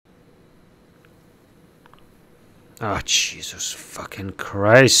Oh, Jesus fucking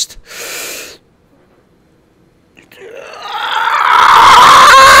Christ.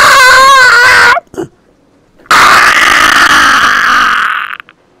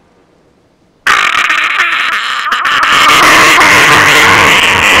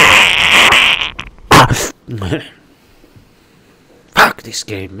 Fuck this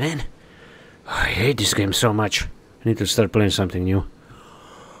game, man. I hate this game so much. I need to start playing something new.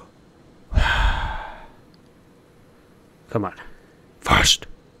 Come on. First.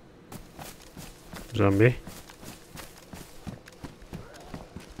 Zombie.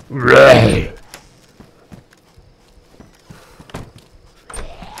 Ray.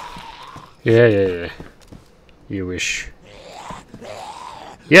 Yeah. You wish.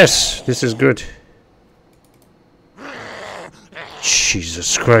 Yes, this is good.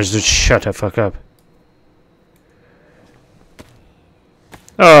 Jesus Christ, dude, shut the fuck up.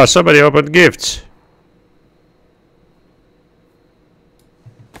 Oh, somebody opened gifts.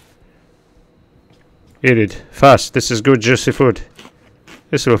 Eat it. Fast. This is good, juicy food.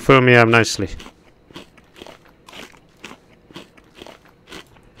 This will fill me up nicely.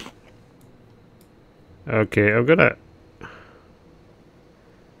 Okay, I'm gonna...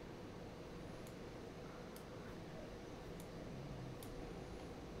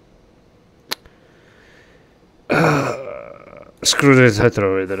 Screw this, I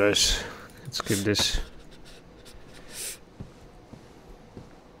throw away the rice. Let's keep this.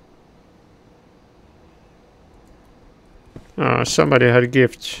 Oh, somebody had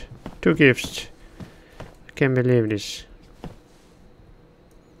gifts. 2 gifts. I can't believe this.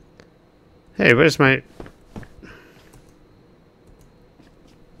 Hey, where's my...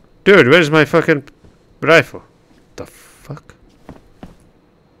 Dude, where's my fucking rifle? The fuck?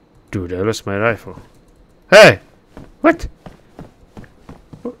 Dude, I lost my rifle. Hey! What?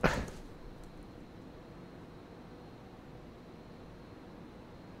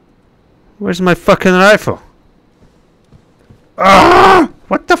 Where's my fucking rifle? Ah!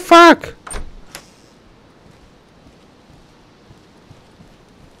 What the fuck?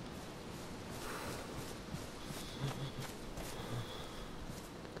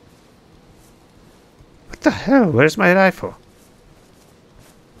 What the hell? Where's my rifle?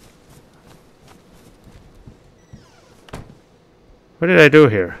 What did I do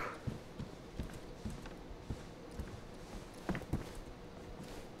here?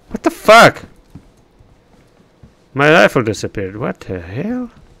 What the fuck? My rifle disappeared. What the hell?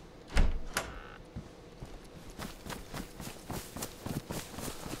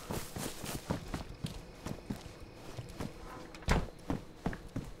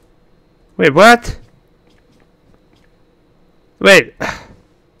 Wait, what? Wait.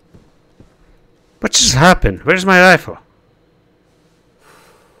 What just happened? Where's my rifle?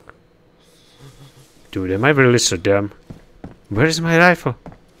 Dude, am I really so dumb? Where's my rifle?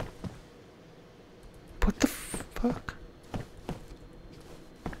 What the fuck?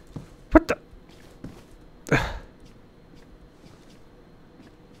 What the...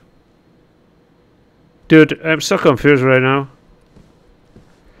 Dude, I'm so confused right now.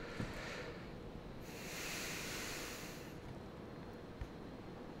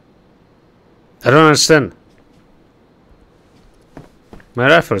 I don't understand. My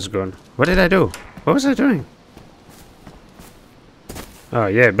rifle is gone. What did I do? What was I doing? Oh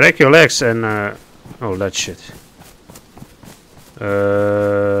yeah, break your legs and all that shit.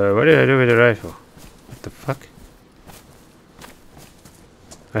 What did I do with the rifle? What the fuck?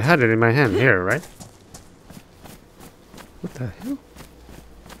 I had it in my hand here, right? What the hell?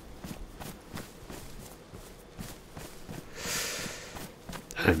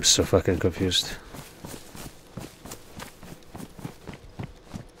 I'm so fucking confused.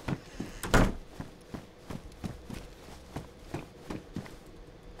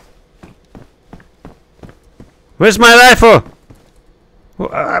 Where's my rifle?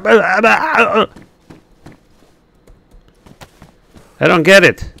 I don't get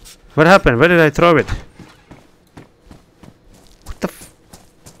it. What happened? Where did I throw it? What the f...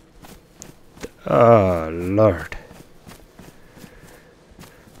 Oh, Lord.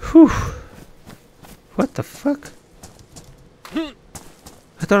 Whew. What the fuck? I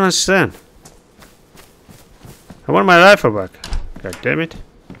don't understand. I want my rifle back. God damn it.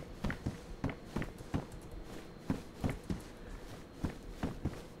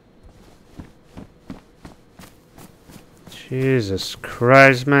 Jesus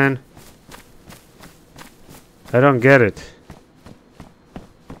Christ, man. I don't get it.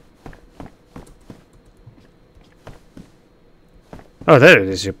 Oh, there it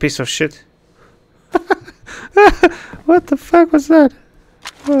is, you piece of shit. What the fuck was that?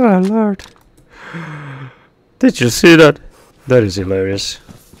 Oh, Lord. Did you see that? That is hilarious.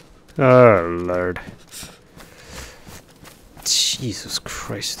 Oh, Lord. Jesus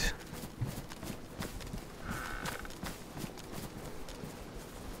Christ.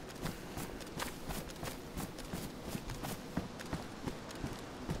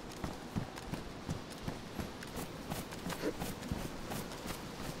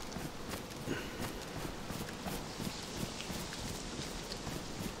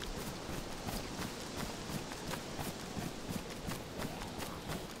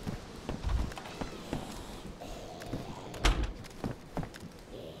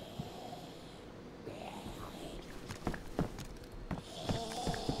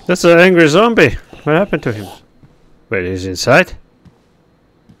 That's an angry zombie. What happened to him? Wait, he's inside?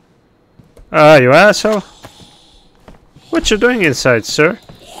 Ah, you asshole. What you doing inside, sir?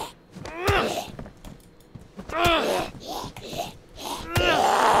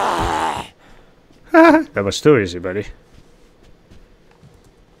 That was too easy, buddy.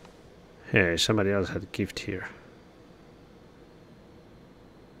 Hey, somebody else had a gift here.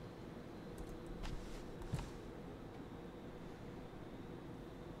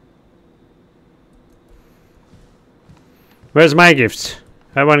 Where's my gifts?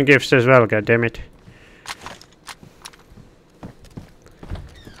 I want gifts as well, goddammit.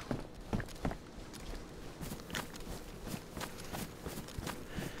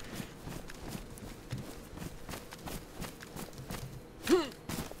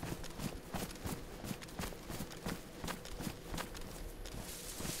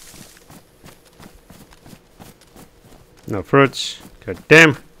 No fruits. God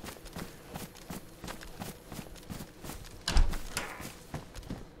damn.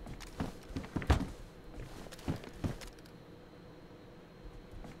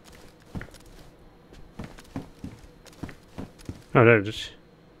 Oh, there it is.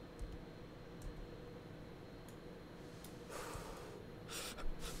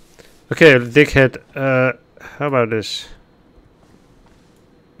 Okay, dickhead. How about this?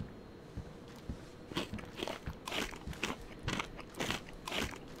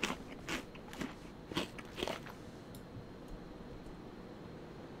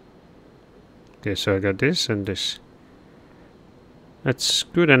 Okay, so I got this and this. That's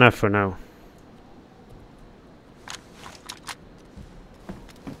good enough for now.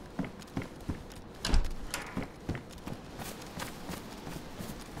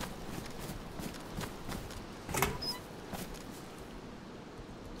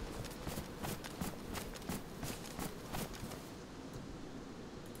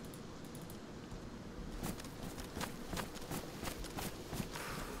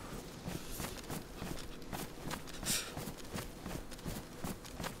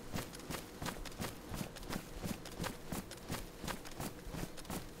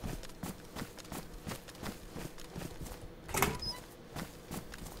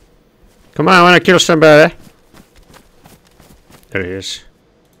 Come on, I want to kill somebody. There he is.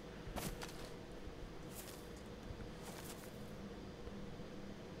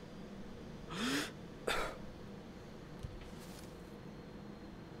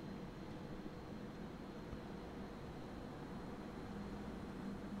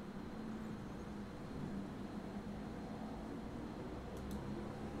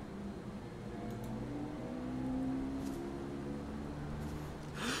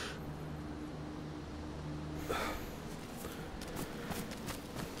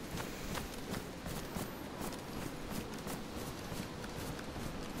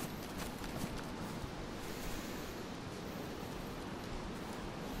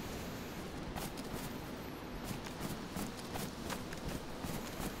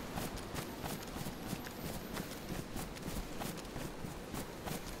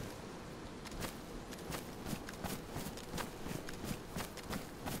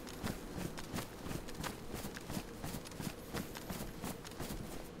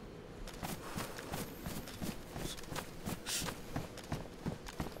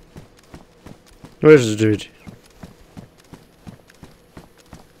 Where's the dude?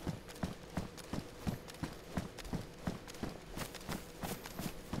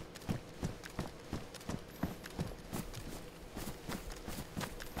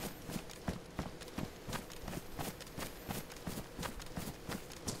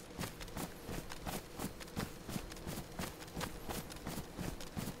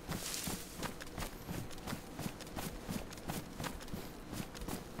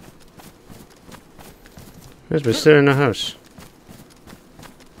 Yes, but still in the house.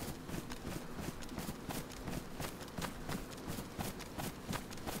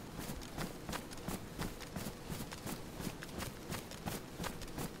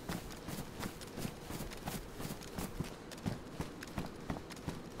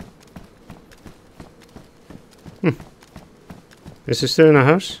 Is he still in the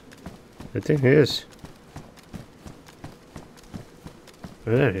house? I think he is.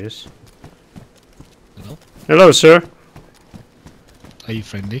 Oh, there he is. Hello? Hello, sir. Are you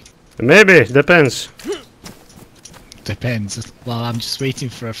friendly? Maybe, depends. Depends. Well, I'm just waiting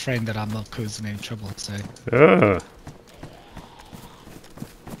for a friend that I'm not causing any trouble, so... Oh.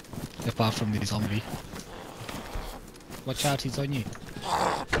 Apart from the zombie. Watch out, he's on you.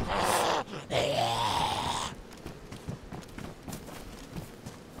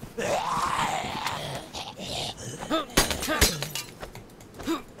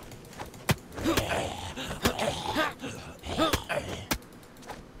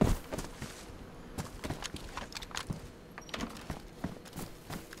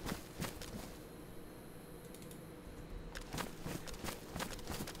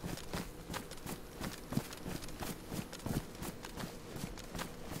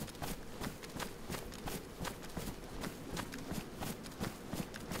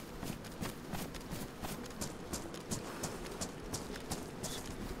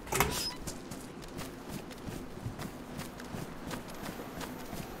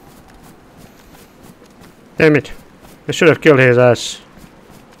 Damn it. I should have killed his ass.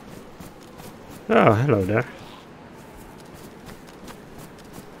 Oh, hello there.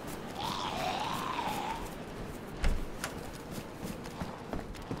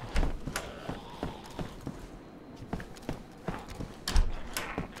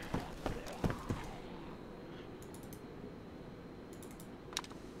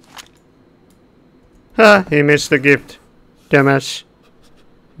 Ah, he missed the gift. Dumbass.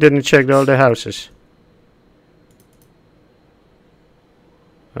 Didn't check all the houses.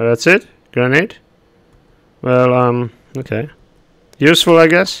 Oh, that's it? Grenade? Well, okay. Useful, I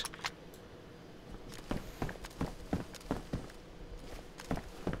guess?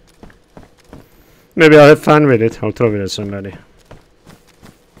 Maybe I'll have fun with it. I'll throw it at somebody.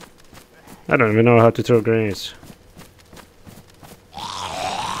 I don't even know how to throw grenades.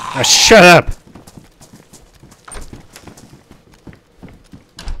 Ah, shut up!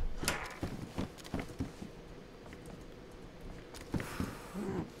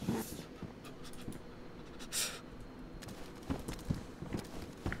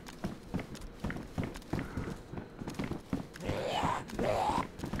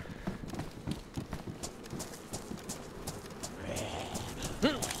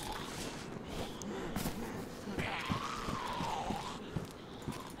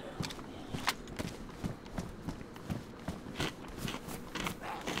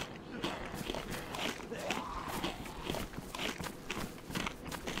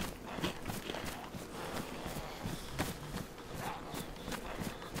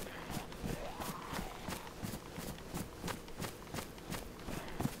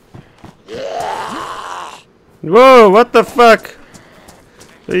 Whoa, what the fuck?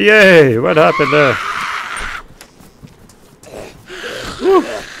 Yay, what happened there? Woo.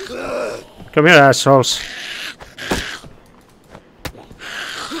 Come here, assholes.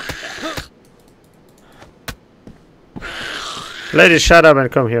 Lady, shut up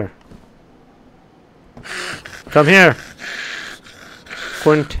and come here. Come here.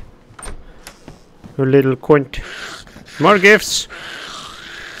 Quint. You little quint. More gifts.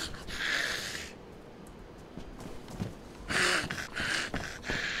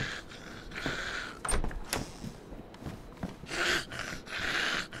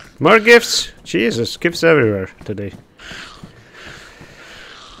 More gifts? Jesus, gifts everywhere today.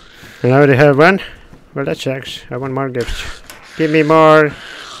 And I already have one. Well, that checks. I want more gifts. Give me more.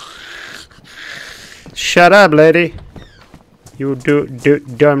 Shut up, lady. You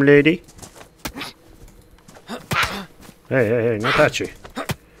dumb lady. Hey, not touchy.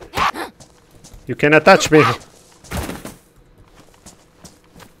 You cannot touch me.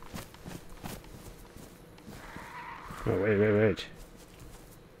 Oh, wait.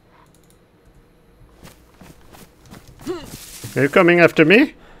 Are you coming after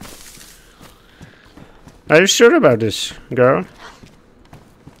me? Are you sure about this, girl?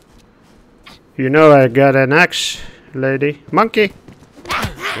 You know I got an axe, lady. Monkey!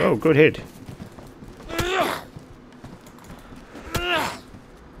 Whoa, good hit.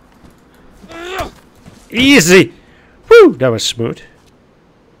 Easy! Woo! That was smooth.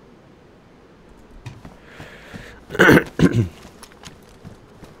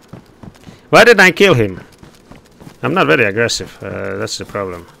 Why didn't I kill him? I'm not very aggressive, that's the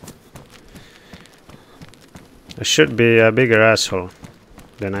problem. I should be a bigger asshole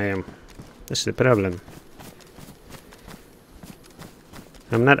than I am. That's the problem.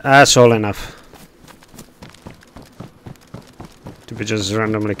 I'm not asshole enough to be just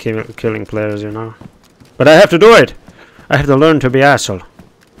randomly killing players, you know. But I have to do it! I have to learn to be asshole.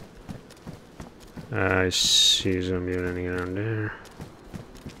 I see somebody running around there.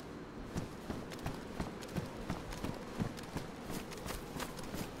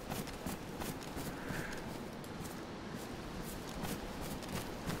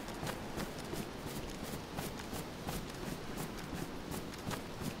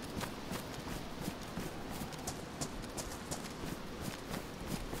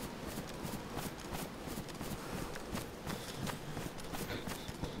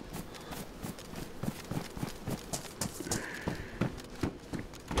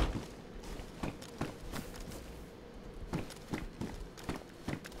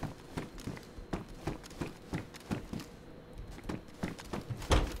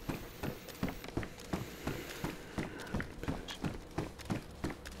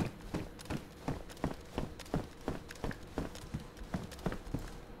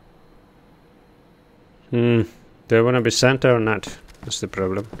 Do I want to be Santa or not? That's the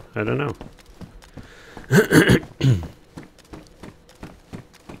problem. I don't know.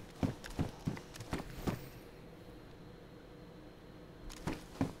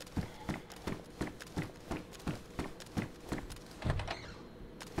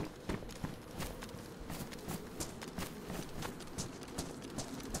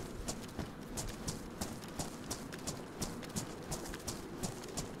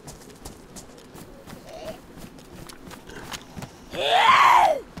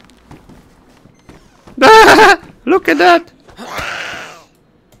 Look at that!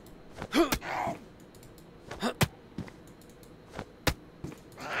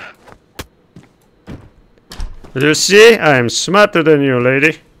 You see, I am smarter than you,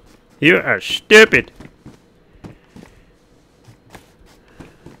 lady. You are stupid.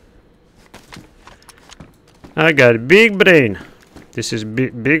 I got big brain. This is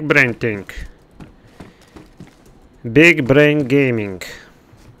big brain thing. Big brain gaming.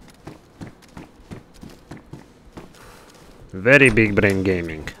 Very big brain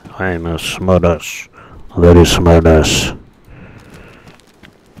gaming. I'm a smartass. Very smartass.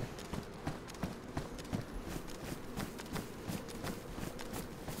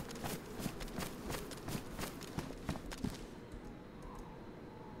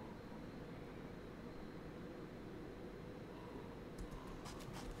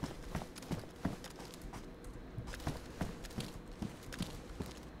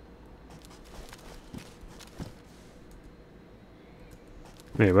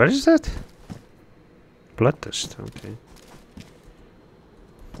 Wait, what is that? Blood test, okay.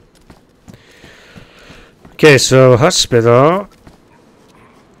 Okay, so hospital.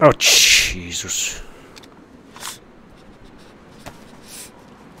 Oh, Jesus.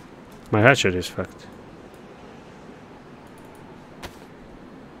 My hatchet is fucked.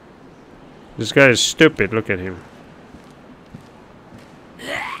 This guy is stupid, look at him.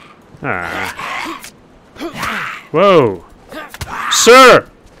 Ah. Whoa! Sir!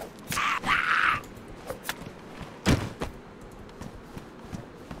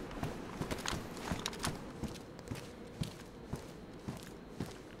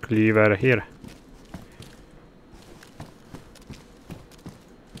 Kliver här.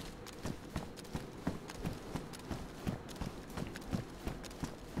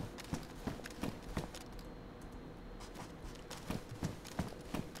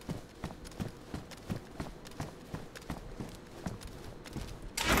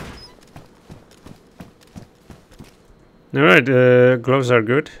 Alright, gloves are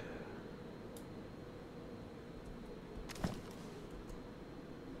good.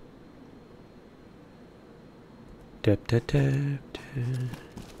 Tap tap tap tap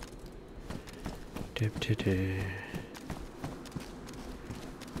tap tap tap.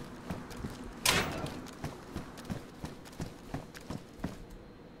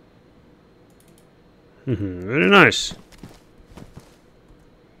 Very nice.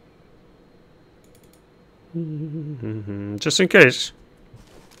 Just in case,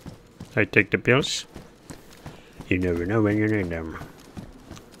 I take the pills. You never know when you need them.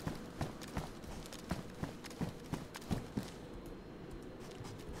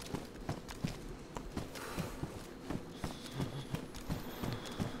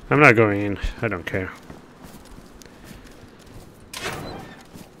 I'm not going in. I don't care.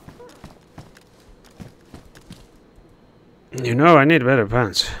 You know, I need better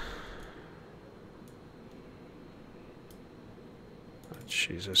pants. Oh,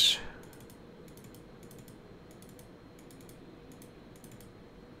 Jesus.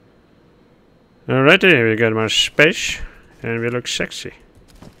 Alrighty, we got more space and we look sexy.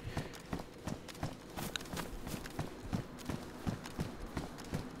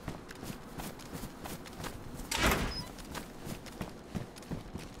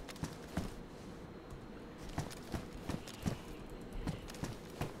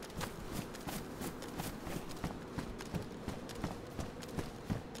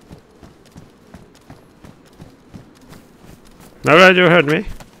 Alright, you heard me.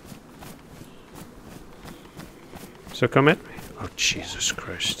 So come at me. Oh, Jesus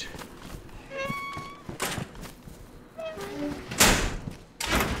Christ.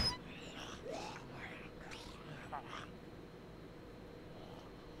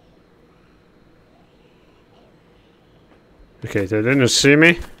 Okay, they didn't see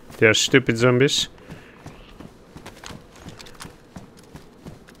me. They are stupid zombies.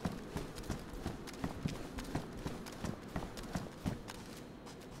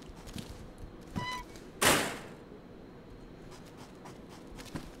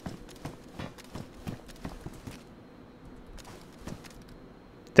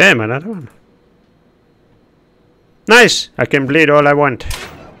 Damn, another one. Nice! I can bleed all I want.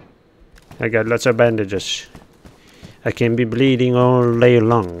 I got lots of bandages. I can be bleeding all day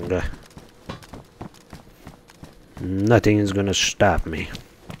long. Nothing is gonna stop me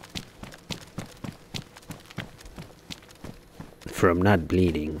from not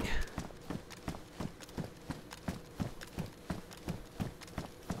bleeding.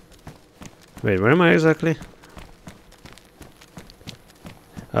 Wait, where am I exactly?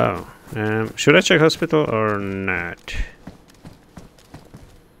 Oh, should I check hospital or not?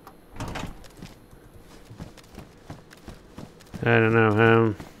 I don't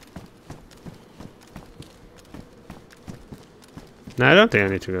know. No, I don't think I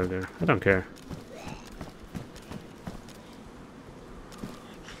need to go there. I don't care.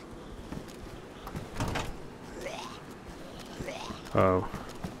 Oh.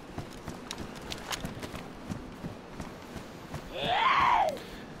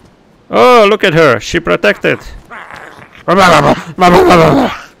 Oh, look at her. She protected.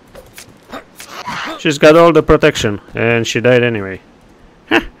 She's got all the protection, and she died anyway.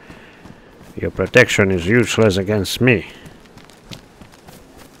 Huh. Your protection is useless against me.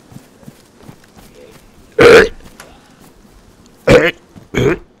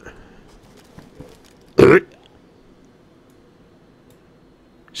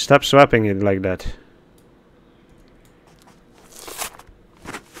 Stop swapping it like that.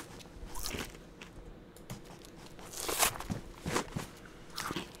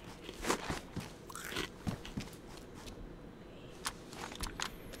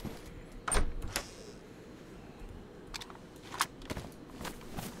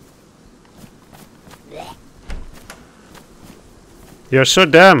 You're so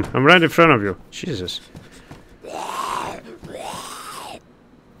dumb. I'm right in front of you. Jesus.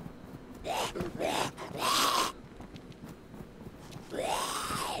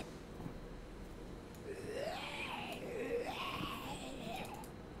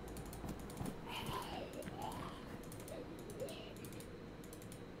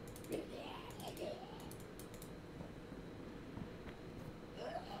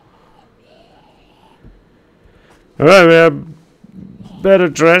 Alright, we are better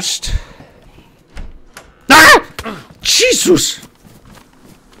dressed. Ah! Jesus!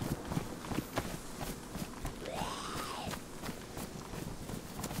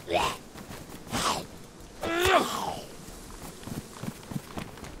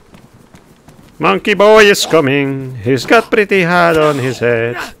 Monkey boy is coming. He's got pretty hard on his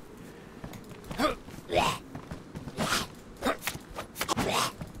head.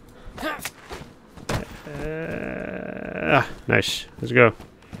 Nice. Let's go.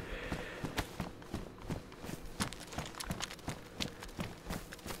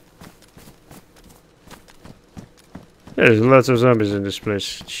 There's lots of zombies in this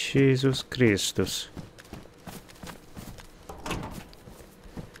place. Jesus Christus.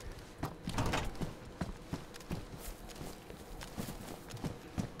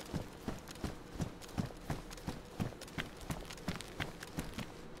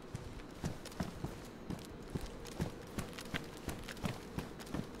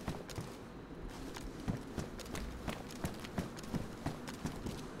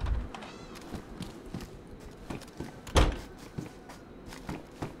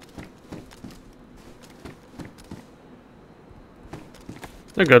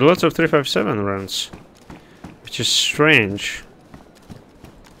 I got lots of 357 rounds, which is strange.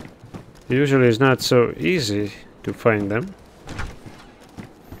 Usually it's not so easy to find them.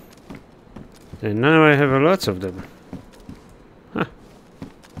 And now I have lots of them. Huh.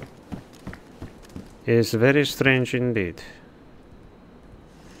 It's very strange indeed.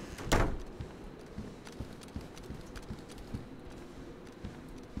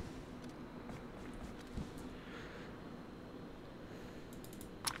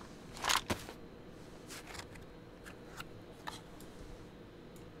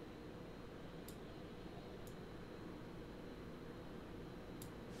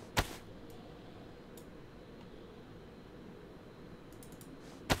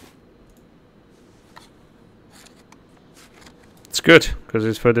 It's good, because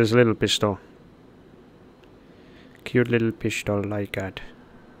it's for this little pistol. Cute little pistol like that.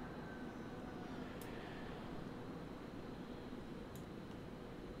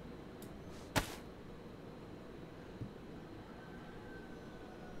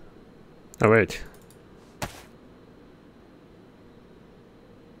 Oh wait.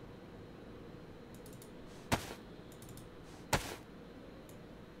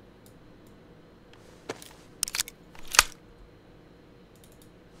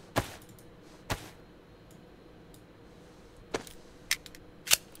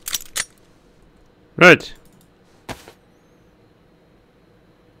 Right.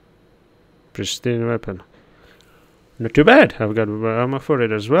 Pristine weapon. Not too bad. I've got ammo for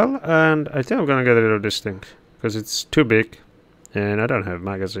it as well, and I think I'm gonna get rid of this thing because it's too big, and I don't have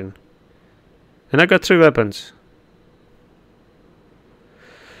magazine. And I got 3 weapons,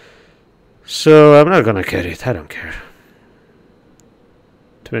 so I'm not gonna carry it. I don't care.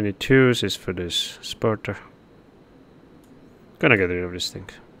 22s is for this sporter. Gonna get rid of this thing.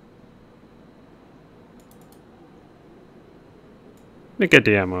 Let me get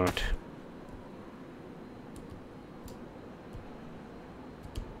the ammo out.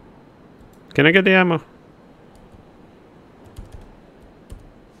 Can I get the ammo?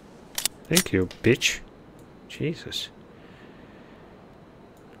 Thank you, bitch. Jesus.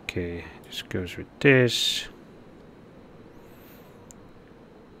 Okay, this goes with this.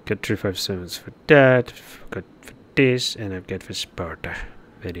 Got 357s for that. Got for this, and I've got for Sparta.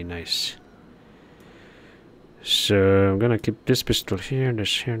 Very nice. So I'm gonna keep this pistol here,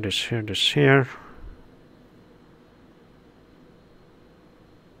 this here, this here, this here.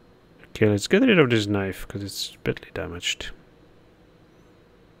 Okay, let's get rid of this knife because it's badly damaged.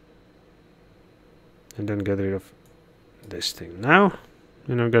 And then get rid of this thing now.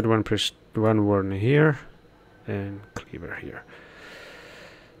 And I've got one worn here and cleaver here.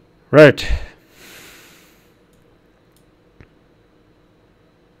 Right.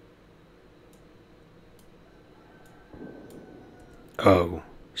 Oh,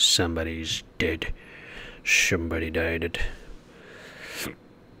 somebody's dead. Somebody died.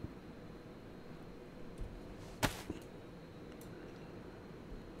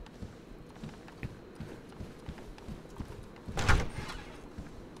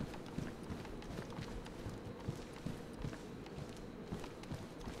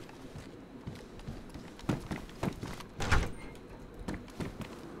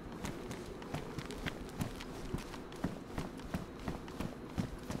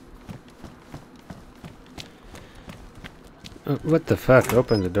 What the fuck?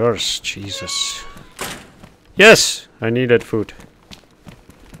 Open the doors. Jesus. Yes! I needed food.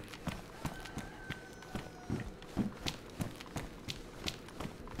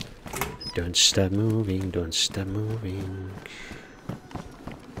 Don't stop moving. Don't stop moving.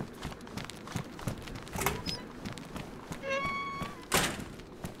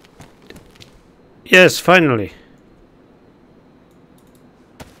 Yes, finally.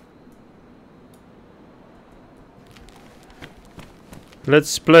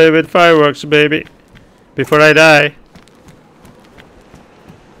 Let's play with fireworks, baby, before I die.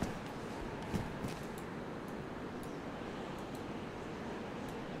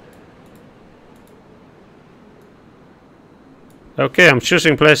 Okay, I'm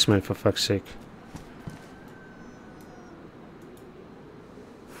choosing placement for fuck's sake.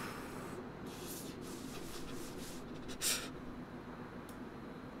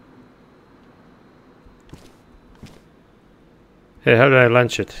 Hey, how do I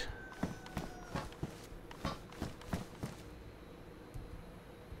launch it?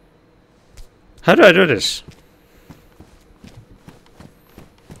 How do I do this?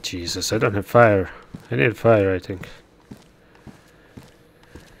 Jesus, I don't have fire. I need fire, I think.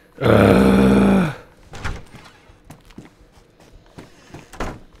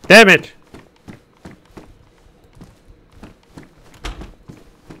 Damn it!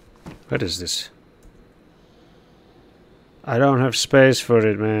 What is this? I don't have space for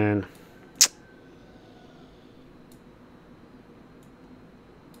it, man.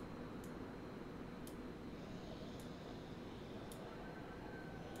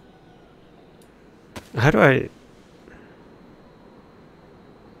 How do I...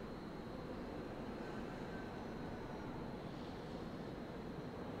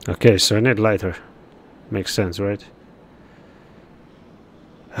 Okay, so I need lighter. Makes sense, right?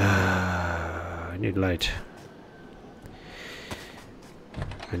 I need light.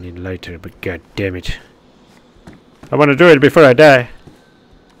 I need lighter, but god damn it. I want to do it before I die.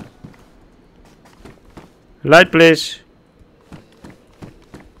 Light, please.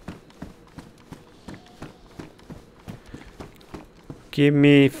 Give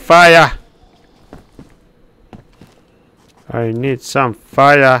me fire. I need some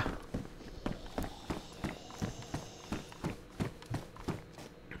fire.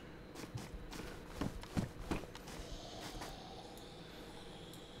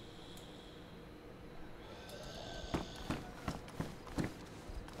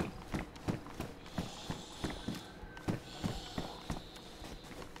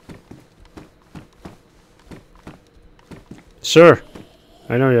 Sir,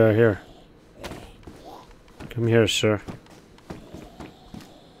 I know you are here. Come here, sir.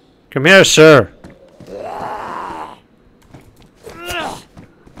 Come here, sir.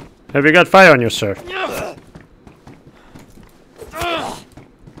 Have you got fire on you, sir?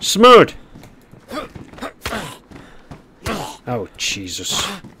 Smooth. Oh, Jesus.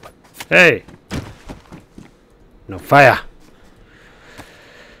 Hey. No fire.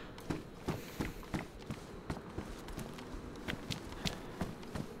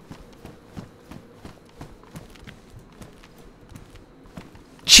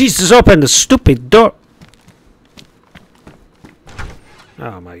 Jesus, open the stupid door.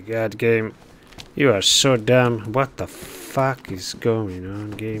 Oh my god, game. You are so dumb. What the fuck is going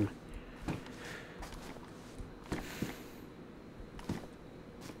on, game?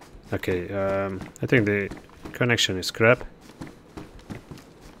 Okay, I think the connection is crap.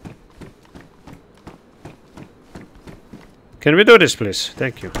 Can we do this, please?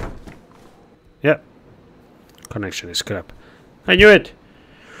 Thank you. Yeah. Connection is crap. I knew it!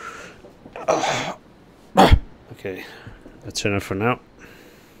 Okay, that's enough for now.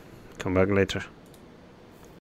 Come back later.